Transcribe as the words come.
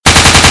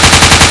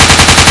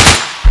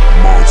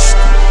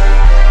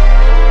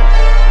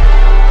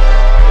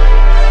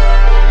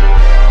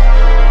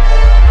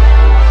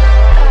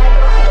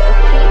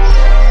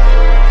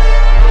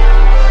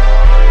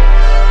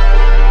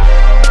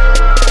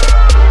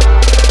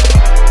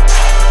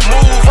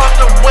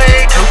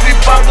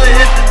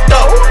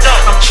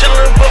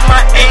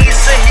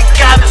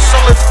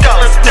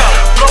let's go.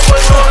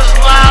 Blowing on is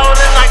loud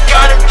and I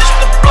got it just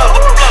to blow.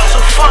 So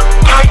fuck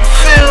how you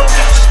feel,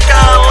 we just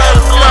gotta let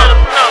them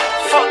know.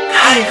 Fuck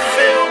how you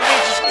feel, we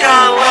just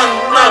gotta let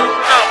them know.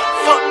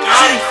 Fuck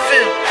how you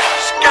feel,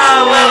 just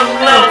gotta let them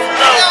know.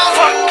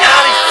 Fuck how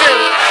you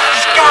feel,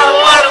 just gotta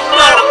let them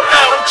know.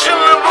 I'm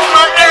chillin' with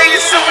my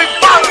A's and we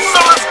ballin', so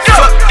let's go.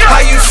 How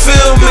you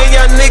feel, man?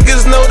 Y'all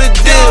niggas know the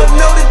deal.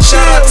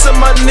 Shout out to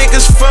my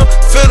niggas from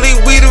Philly,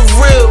 we the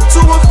real.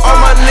 All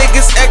my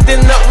niggas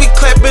acting up, we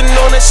clapping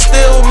on it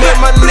still. Man,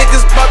 my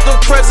niggas bout the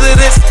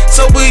presidents,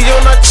 so we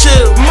on our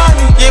chill.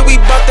 Yeah, we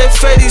bout that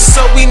fatty,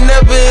 so we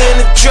never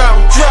in a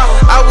drought.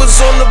 I was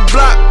on the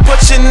block,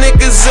 punching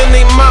niggas in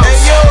they mouth.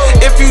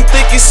 If you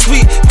think it's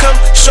sweet, come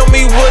show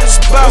me what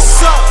it's about.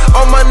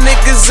 All my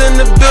niggas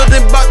in the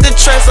building, bout to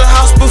transfer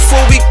house.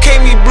 Before we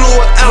came, we blew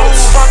an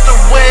ounce. Move out the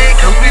way,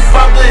 cause we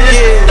bout to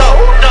hit the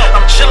dough.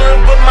 I'm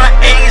chillin' with my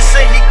ace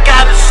and he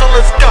got it, so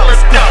let's go.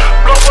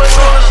 Blowing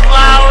on is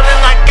loud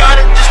and I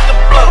got it just to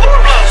blow.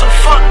 So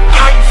fuck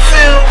how you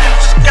feel, we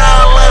just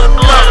gotta let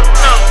them know.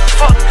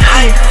 Fuck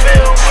how you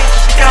feel, we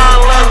just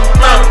gotta let them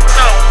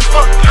know.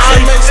 Fuck how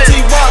you feel,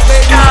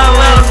 just gotta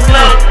let them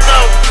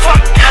know.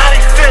 Fuck how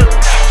you feel,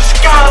 just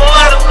gotta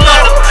let them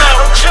know.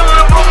 I'm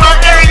chillin' with my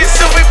ace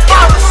and we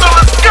ballin', so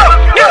let's go.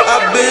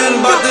 I've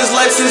been about this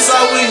life since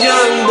I was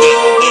young,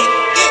 boy.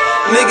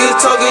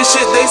 Niggas talking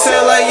shit, they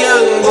sound like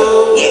young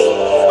boy.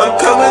 I'm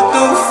coming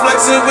through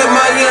flexing with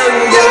my young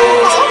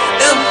boys.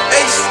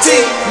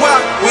 M-H-T-Y,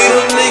 we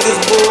them niggas,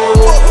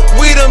 boy.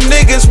 We them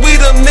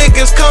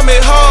niggas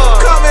coming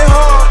hard.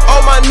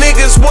 All my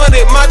niggas want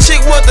it, my chick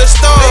want the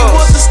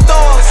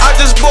stars. I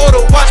just bought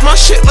a watch, my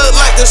shit look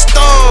like the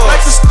stars. I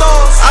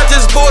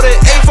just bought an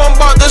eighth, I'm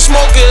about to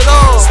smoke it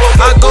all.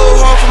 I go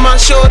hard for my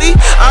shorty,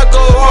 I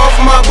go hard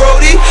for my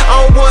brody.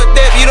 I don't want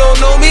that, you don't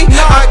know me.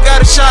 I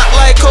got a shot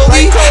like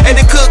Kobe, and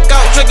the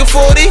cookout drinking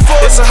 40.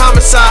 It's a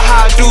homicide,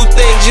 how I do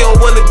things. You don't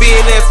wanna be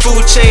in that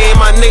food chain.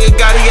 My nigga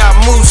got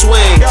moose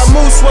swings.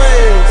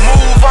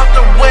 Move out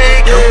the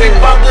way, cause we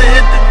bout to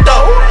hit the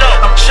dough.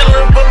 I'm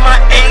chillin' with my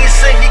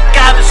ace and he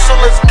got it, so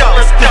let's go.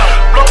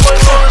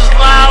 Blowing on his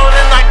loud